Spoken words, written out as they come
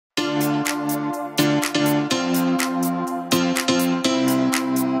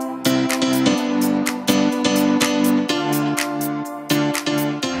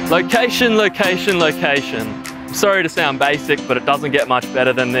Location, location, location. I'm sorry to sound basic, but it doesn't get much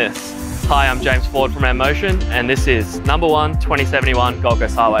better than this. Hi, I'm James Ford from Motion, and this is number 1 2071 Gold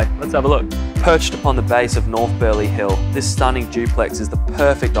Coast Highway. Let's have a look. Perched upon the base of North Burleigh Hill, this stunning duplex is the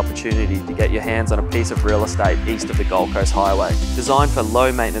perfect opportunity to get your hands on a piece of real estate east of the Gold Coast Highway. Designed for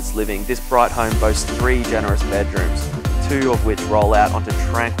low maintenance living, this bright home boasts 3 generous bedrooms, 2 of which roll out onto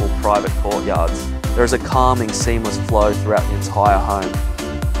tranquil private courtyards. There is a calming, seamless flow throughout the entire home.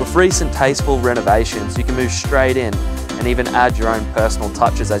 With recent tasteful renovations, you can move straight in and even add your own personal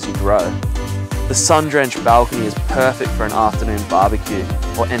touches as you grow. The sun-drenched balcony is perfect for an afternoon barbecue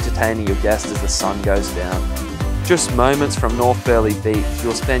or entertaining your guests as the sun goes down. Just moments from North Burleigh Beach,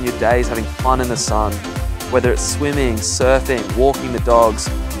 you'll spend your days having fun in the sun, whether it's swimming, surfing, walking the dogs,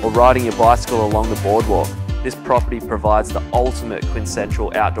 or riding your bicycle along the boardwalk. This property provides the ultimate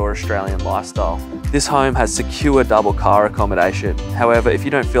quintessential outdoor Australian lifestyle. This home has secure double car accommodation. However, if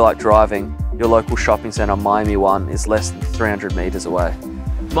you don't feel like driving, your local shopping centre, Miami One, is less than 300 metres away.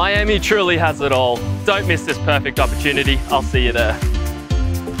 Miami truly has it all. Don't miss this perfect opportunity. I'll see you there.